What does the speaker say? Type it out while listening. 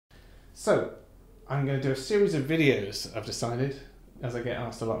So, I'm going to do a series of videos, I've decided, as I get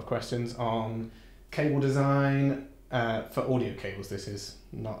asked a lot of questions on cable design for audio cables. This is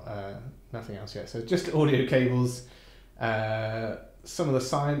not nothing else yet. So just audio cables, some of the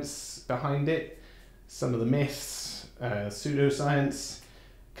science behind it, some of the myths, pseudoscience,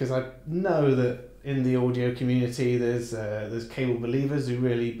 because I know that in the audio community there's cable believers who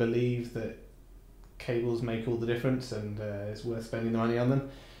really believe that cables make all the difference and it's worth spending the money on them.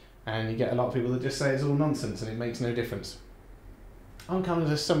 And you get a lot of people that just say it's all nonsense and it makes no difference. I'm kind of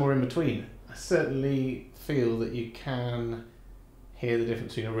just somewhere in between. I certainly feel that you can hear the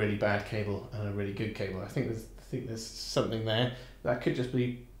difference between a really bad cable and a really good cable. I think there's something there that could just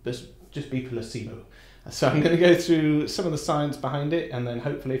be placebo. So I'm going to go through some of the science behind it, and then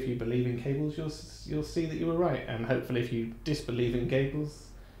hopefully if you believe in cables, you'll see that you were right, and hopefully if you disbelieve in cables,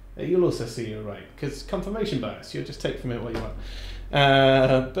 you'll also see you're right, because confirmation bias, you'll just take from it what you want.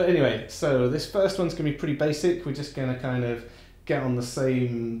 But anyway, so this first one's going to be pretty basic. We're just going to kind of get on the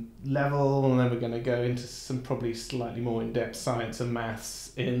same level, and then we're going to go into some probably slightly more in-depth science and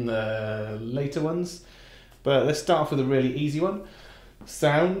maths in the later ones. But let's start off with a really easy one.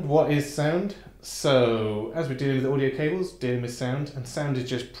 Sound. What is sound? So as we're dealing with audio cables, dealing with sound, and sound is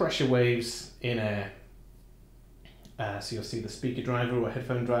just pressure waves in air. So you'll see the speaker driver or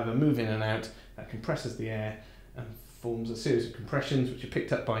headphone driver move in and out. That compresses the air and forms a series of compressions which are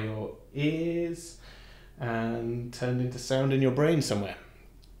picked up by your ears and turned into sound in your brain somewhere.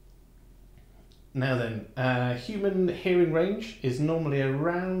 Now then, human hearing range is normally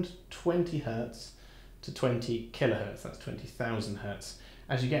around 20 hertz to 20 kilohertz. That's 20,000 hertz.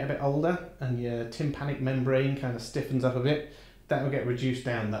 As you get a bit older and your tympanic membrane kind of stiffens up a bit, that will get reduced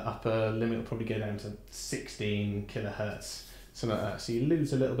down. The upper limit will probably go down to 16 kilohertz, something like that. So you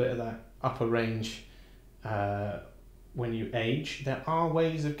lose a little bit of that upper range when you age. There are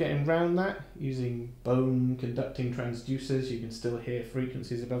ways of getting around that using bone conducting transducers. You can still hear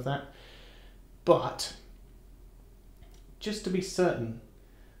frequencies above that. But just to be certain,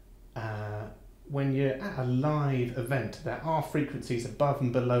 when you're at a live event, there are frequencies above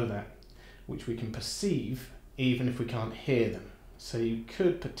and below that which we can perceive even if we can't hear them. So you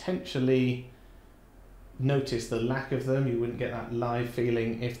could potentially notice the lack of them. You wouldn't get that live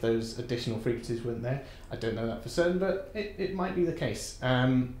feeling if those additional frequencies weren't there. I don't know that for certain, but it might be the case.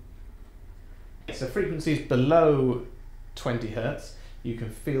 So frequencies below 20 hertz, you can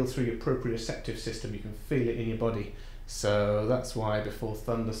feel through your proprioceptive system. You can feel it in your body. So that's why before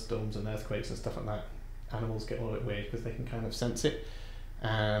thunderstorms and earthquakes and stuff like that, animals get all a bit weird because they can kind of sense it.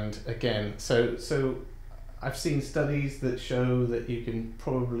 And again, so I've seen studies that show that you can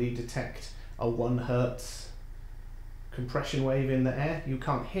probably detect a 1 hertz compression wave in the air. You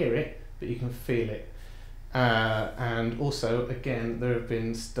can't hear it, but you can feel it. And also, again, there have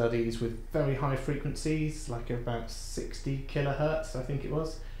been studies with very high frequencies, like about 60 kilohertz, I think it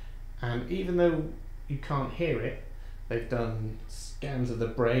was. And even though you can't hear it, they've done scans of the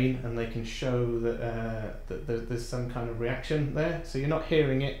brain and they can show that there's some kind of reaction there. So you're not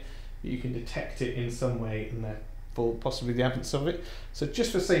hearing it, but you can detect it in some way, and therefore possibly the absence of it. So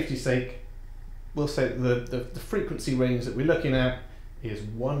just for safety's sake, we'll say the frequency range that we're looking at is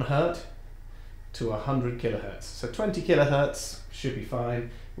 1 hertz to 100 kilohertz. So 20 kilohertz should be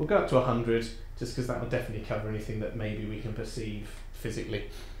fine. We'll go up to 100 just because that will definitely cover anything that maybe we can perceive physically.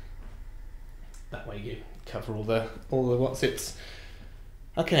 That way you cover all the what's-its.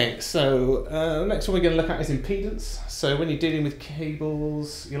 Okay, so the next one we're going to look at is impedance. So when you're dealing with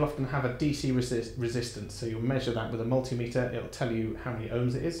cables, you'll often have a DC resistance. So you'll measure that with a multimeter. It'll tell you how many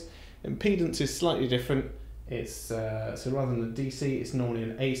ohms it is. Impedance is slightly different. It's so rather than a DC, it's normally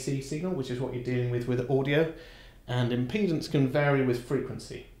an AC signal, which is what you're dealing with audio. And impedance can vary with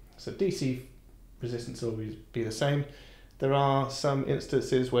frequency. So DC resistance will always be the same. There are some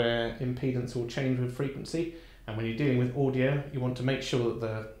instances where impedance will change with frequency, and when you're dealing with audio, you want to make sure that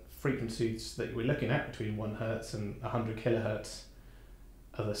the frequencies that we're looking at, between 1 hertz and 100 kilohertz,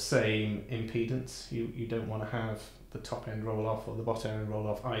 are the same impedance. You don't want to have the top end roll off or the bottom end roll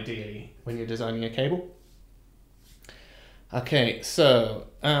off, ideally, when you're designing a cable. Okay, so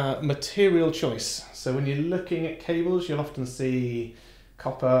material choice. So when you're looking at cables, you'll often see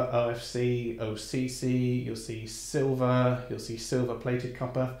copper, OFC, OCC, you'll see silver plated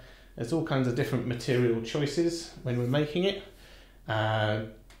copper. There's all kinds of different material choices when we're making it.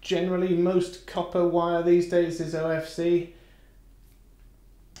 Generally, most copper wire these days is OFC,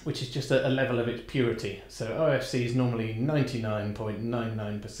 which is just a level of its purity. So OFC is normally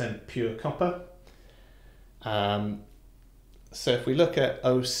 99.99% pure copper. So if we look at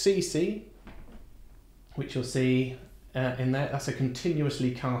OCC, which you'll see in there. That's a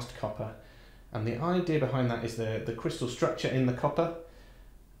continuously cast copper. And the idea behind that is the crystal structure in the copper.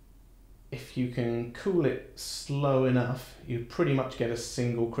 If you can cool it slow enough, you pretty much get a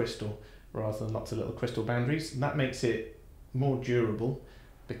single crystal rather than lots of little crystal boundaries. And that makes it more durable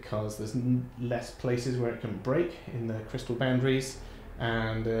because there's less places where it can break in the crystal boundaries.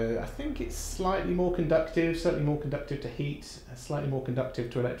 And I think it's slightly more conductive, certainly more conductive to heat, slightly more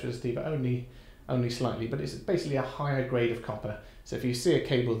conductive to electricity, but only slightly. But it's basically a higher grade of copper. So if you see a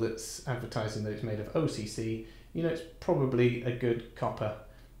cable that's advertising that it's made of OCC, you know it's probably a good copper.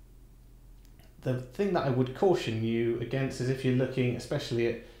 The thing that I would caution you against is if you're looking especially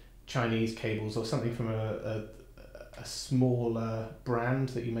at Chinese cables or something from a smaller brand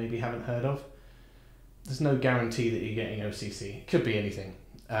that you maybe haven't heard of, there's no guarantee that you're getting OCC. It could be anything.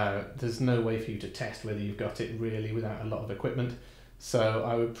 There's no way for you to test whether you've got it really without a lot of equipment. So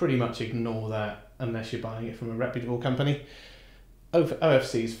I would pretty much ignore that unless you're buying it from a reputable company.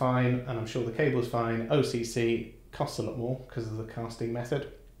 OFC is fine, and I'm sure the cable's fine. OCC costs a lot more because of the casting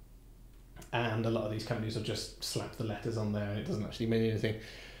method. And a lot of these companies will just slap the letters on there and it doesn't actually mean anything.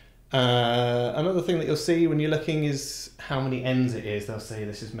 Another thing that you'll see when you're looking is how many Ns it is. They'll say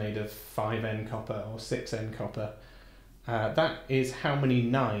this is made of 5N copper or 6N copper. That is how many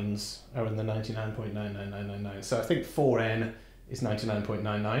 9s are in the 99.99999. So I think 4N is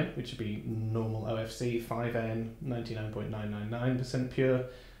 99.99, which would be normal OFC, 5N, 99.999% pure,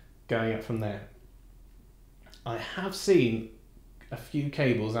 going up from there. I have seen a few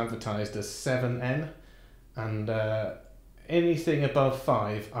cables advertised as 7N, and anything above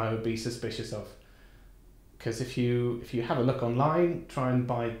 5 I would be suspicious of, because if you have a look online, try and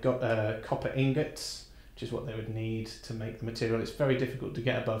buy copper ingots, which is what they would need to make the material. It's very difficult to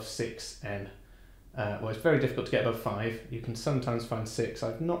get above 6N. Well, it's very difficult to get above 5. You can sometimes find 6.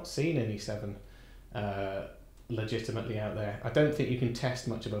 I've not seen any 7 legitimately out there. I don't think you can test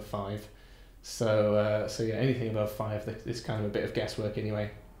much above 5. So yeah, anything above 5, it's kind of a bit of guesswork anyway.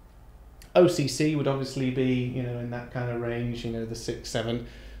 OCC would obviously be, you know, in that kind of range, you know, the 6, 7.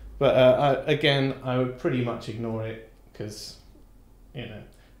 But again, I would pretty much ignore it because, you know,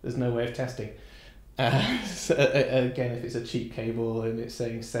 there's no way of testing. So, again, if it's a cheap cable and it's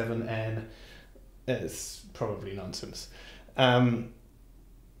saying 7N, it's probably nonsense.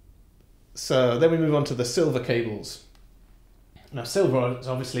 So then we move on to the silver cables. Now silver is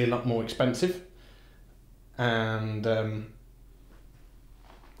obviously a lot more expensive, and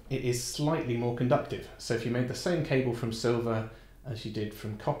it is slightly more conductive. So if you made the same cable from silver as you did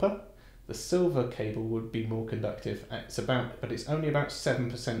from copper, the silver cable would be more conductive. But it's only about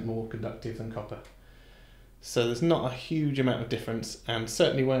 7% more conductive than copper. So there's not a huge amount of difference, and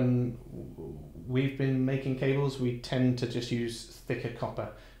certainly when we've been making cables, we tend to just use thicker copper.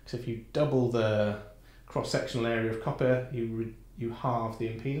 Because if you double the cross-sectional area of copper, you halve the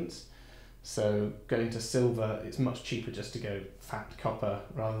impedance. So going to silver, it's much cheaper just to go fat copper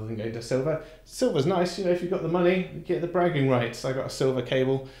rather than going to silver. Silver's nice, you know, if you've got the money, you get the bragging rights. I got a silver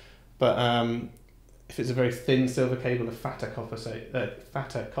cable, but if it's a very thin silver cable, a fatter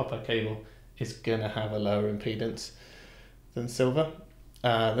copper cable is gonna have a lower impedance than silver.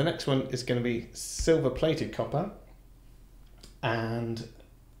 The next one is going to be silver-plated copper, and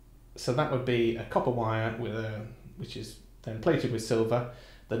so that would be a copper wire which is then plated with silver.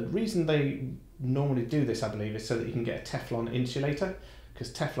 The reason they normally do this, I believe, is so that you can get a Teflon insulator,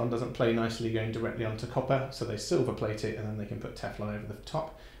 because Teflon doesn't play nicely going directly onto copper, so they silver plate it and then they can put Teflon over the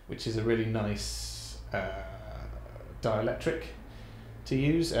top, which is a really nice dielectric to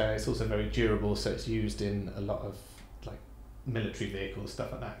use. It's also very durable, so it's used in a lot of like military vehicles,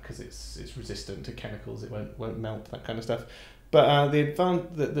 stuff like that, because it's resistant to chemicals. It won't melt, that kind of stuff. But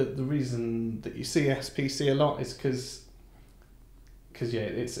the reason that you see SPC a lot is because yeah,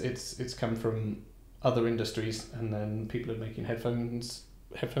 it's come from other industries, and then people are making headphone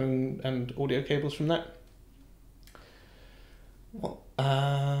and audio cables from that. Well,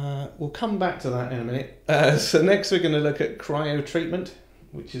 we'll come back to that in a minute. So next we're going to look at cryo treatment,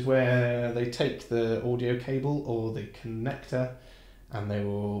 which is where they take the audio cable or the connector and they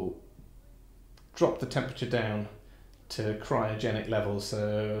will drop the temperature down to cryogenic levels,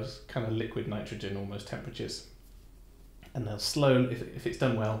 so kind of liquid nitrogen almost temperatures. And they'll slowly, if it's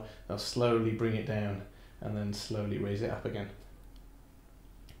done well, they'll slowly bring it down and then slowly raise it up again.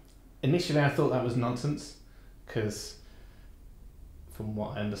 Initially I thought that was nonsense, because from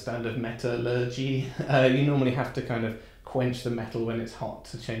what I understand of metallurgy, you normally have to kind of quench the metal when it's hot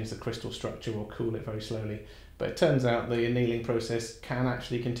to change the crystal structure or cool it very slowly. But it turns out the annealing process can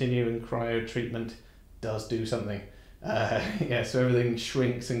actually continue, and cryo treatment does do something. Yeah, so everything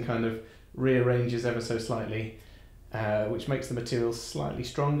shrinks and kind of rearranges ever so slightly, which makes the material slightly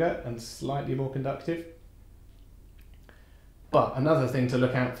stronger and slightly more conductive. But another thing to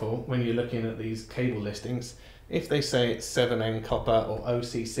look out for when you're looking at these cable listings, if they say it's 7N copper or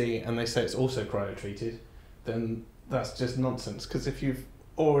OCC and they say it's also cryo-treated, then that's just nonsense, because if you've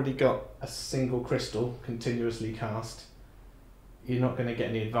already got a single crystal continuously cast, you're not going to get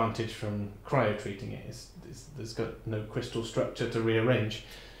any advantage from cryo-treating it. There's got no crystal structure to rearrange.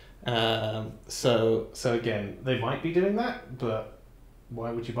 So again, they might be doing that, but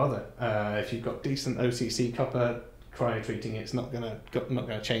why would you bother? If you've got decent OCC copper, cryo-treating it's not gonna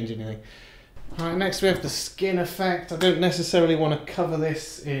change anything. Alright, next we have the skin effect. I don't necessarily want to cover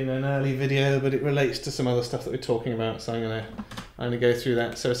this in an early video, but it relates to some other stuff that we're talking about, so I'm gonna go through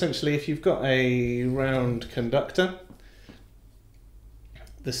that. So essentially, if you've got a round conductor,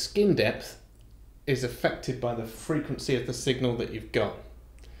 the skin depth is affected by the frequency of the signal that you've got.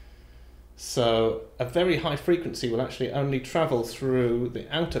 So a very high frequency will actually only travel through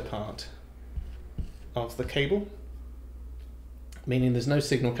the outer part of the cable, meaning there's no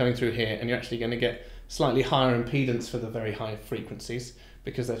signal coming through here, and you're actually going to get slightly higher impedance for the very high frequencies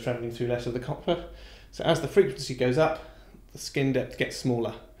because they're travelling through less of the copper. So as the frequency goes up, the skin depth gets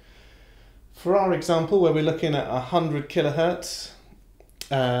smaller. For our example, where we're looking at 100 kilohertz,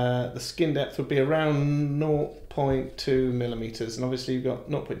 the skin depth would be around 0.2 millimeters, and obviously you've got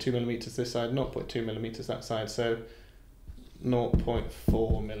 0.2 millimeters this side, 0.2 millimeters that side, so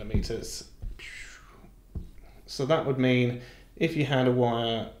 0.4 millimeters. So that would mean if you had a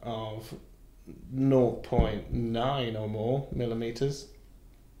wire of 0.9 or more millimeters,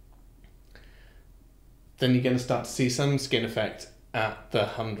 then you're going to start to see some skin effect at the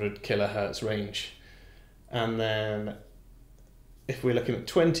 100 kilohertz range. And then if we're looking at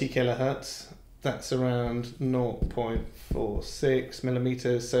 20 kilohertz, that's around 0.46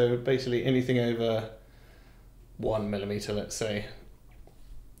 millimeters. So basically anything over 1 millimeter, let's say,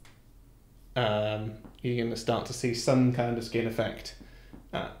 you're going to start to see some kind of skin effect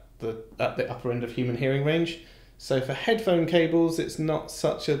at the upper end of human hearing range. So for headphone cables, it's not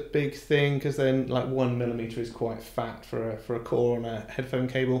such a big thing, because then like 1 millimeter is quite fat for a core on a headphone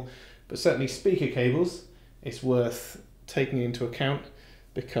cable. But certainly speaker cables, it's worth taking into account,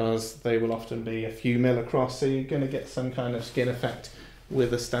 because they will often be a few mil across, so you're going to get some kind of skin effect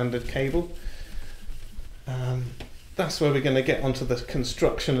with a standard cable. That's where we're going to get onto the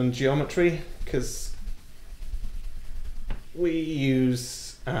construction and geometry, because we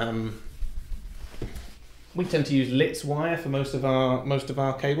tend to use Litz wire for most of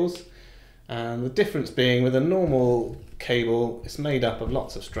our cables, and the difference being with a normal cable, it's made up of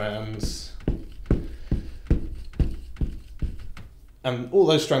lots of strands, and all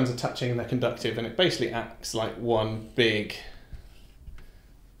those strands are touching and they're conductive, and it basically acts like one big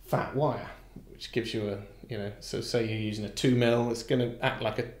fat wire, which gives you a, so say you're using a 2 mil, it's going to act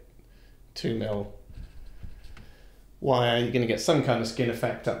like a 2 mil wire. You're going to get some kind of skin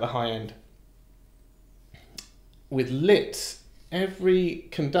effect at the high end. With Litz, every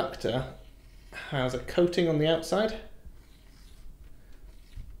conductor has a coating on the outside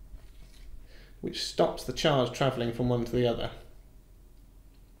which stops the charge travelling from one to the other.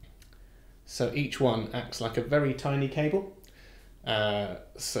 So each one acts like a very tiny cable.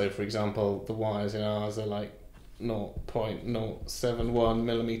 So for example, the wires in ours are like 0.071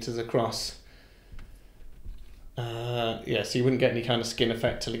 millimeters across. Yeah, so you wouldn't get any kind of skin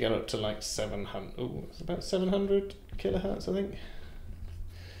effect till you get up to like 700. Oh, it's about 700 kilohertz, I think.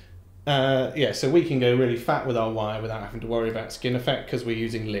 Yeah, so we can go really fat with our wire without having to worry about skin effect, because we're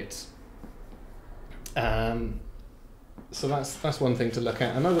using Litz. So that's one thing to look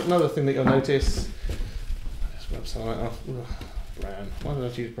at. Another thing that you'll notice. Just rub some of that off. Ugh, brown. Why did I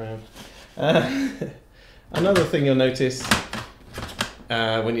choose brown? Another thing you'll notice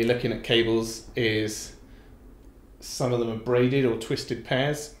when you're looking at cables is some of them are braided or twisted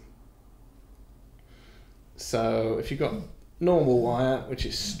pairs. So if you've got normal wire, which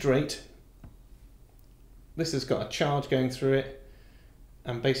is straight, this has got a charge going through it,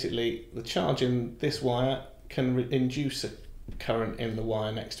 and basically the charge in this wire can induce a current in the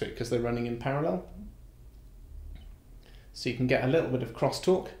wire next to it because they're running in parallel. So you can get a little bit of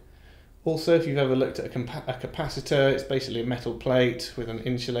crosstalk. Also, if you've ever looked at a capacitor, it's basically a metal plate with an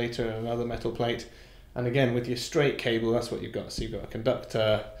insulator and another metal plate. And again, with your straight cable, that's what you've got. So you've got a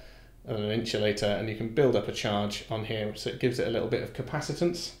conductor and an insulator, and you can build up a charge on here, so it gives it a little bit of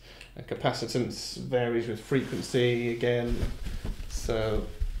capacitance. And capacitance varies with frequency again. So,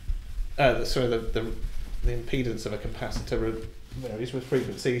 sorry, the impedance of a capacitor varies with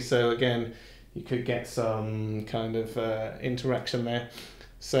frequency. So again, you could get some kind of interaction there.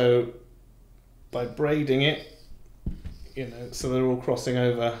 So by braiding it, you know, so they're all crossing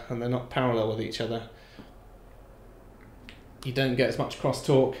over and they're not parallel with each other. You don't get as much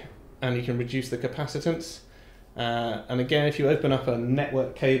crosstalk, and you can reduce the capacitance. And again, if you open up a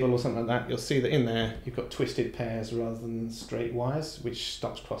network cable or something like that, you'll see that in there you've got twisted pairs rather than straight wires, which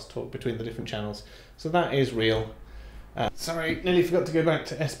stops crosstalk between the different channels. So that is real. Sorry, nearly forgot to go back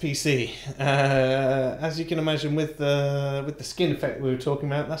to SPC. As you can imagine, with the skin effect we were talking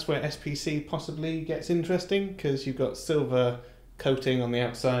about, that's where SPC possibly gets interesting, because you've got silver coating on the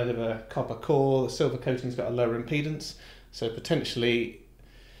outside of a copper core. The silver coating's got a lower impedance, so potentially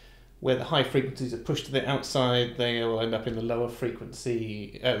where the high frequencies are pushed to the outside, they will end up in the lower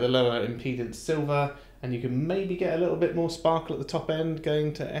frequency, the lower impedance silver, and you can maybe get a little bit more sparkle at the top end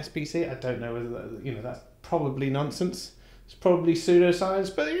going to SPC. I don't know whether that, you know, that's probably nonsense. It's probably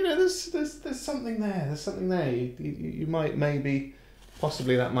pseudoscience, but you know, there's something there. There's something there. You might maybe,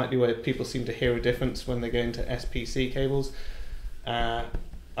 possibly that might be where people seem to hear a difference when they go into SPC cables.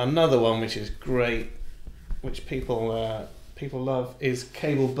 Another one which is great, which people love, is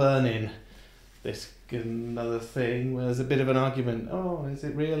cable burn-in. This is another thing where there's a bit of an argument. Oh, is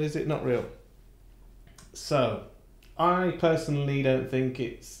it real? Is it not real? So, I personally don't think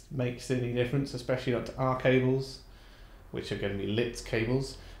it makes any difference, especially not to our cables, which are going to be lit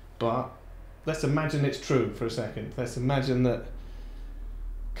cables. But let's imagine it's true for a second. Let's imagine that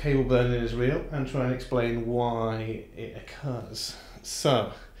cable burn-in is real and try and explain why it occurs.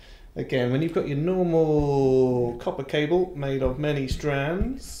 So, again, when you've got your normal copper cable made of many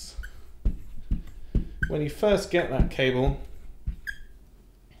strands, when you first get that cable,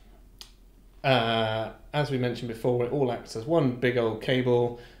 as we mentioned before, it all acts as one big old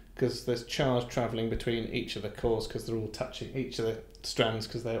cable, because there's charge travelling between each of the cores, because they're all touching, each of the strands,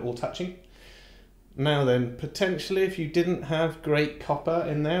 because they're all touching. Now then, potentially if you didn't have great copper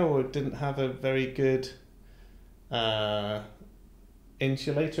in there, or didn't have a very good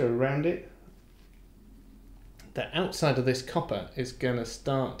insulator around it, the outside of this copper is going to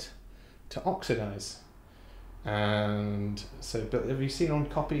start to oxidize. And so, but have you seen on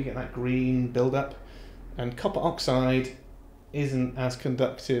copper you get that green build-up, and copper oxide isn't as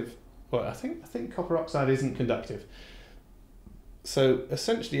conductive. Well, I think copper oxide isn't conductive. So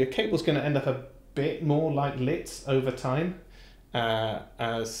essentially, a cable's going to end up a bit more like lits over time,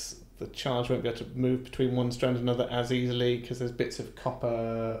 as the charge won't be able to move between one strand and another as easily, because there's bits of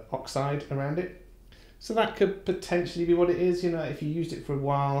copper oxide around it. So that could potentially be what it is. You know, if you used it for a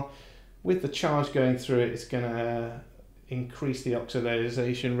while, with the charge going through it, it's going to increase the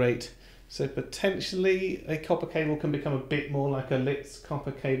oxidization rate. So potentially a copper cable can become a bit more like a lit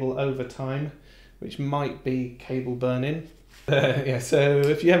copper cable over time, which might be cable burn-in. Yeah, so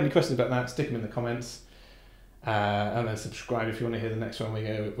if you have any questions about that, stick them in the comments. And then subscribe if you want to hear the next one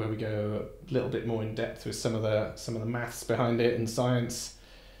where we go a little bit more in depth with some of the maths behind it and science,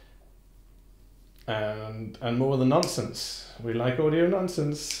 and more of the nonsense. We like audio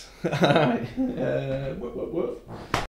nonsense. Whoop, whoop, whoop.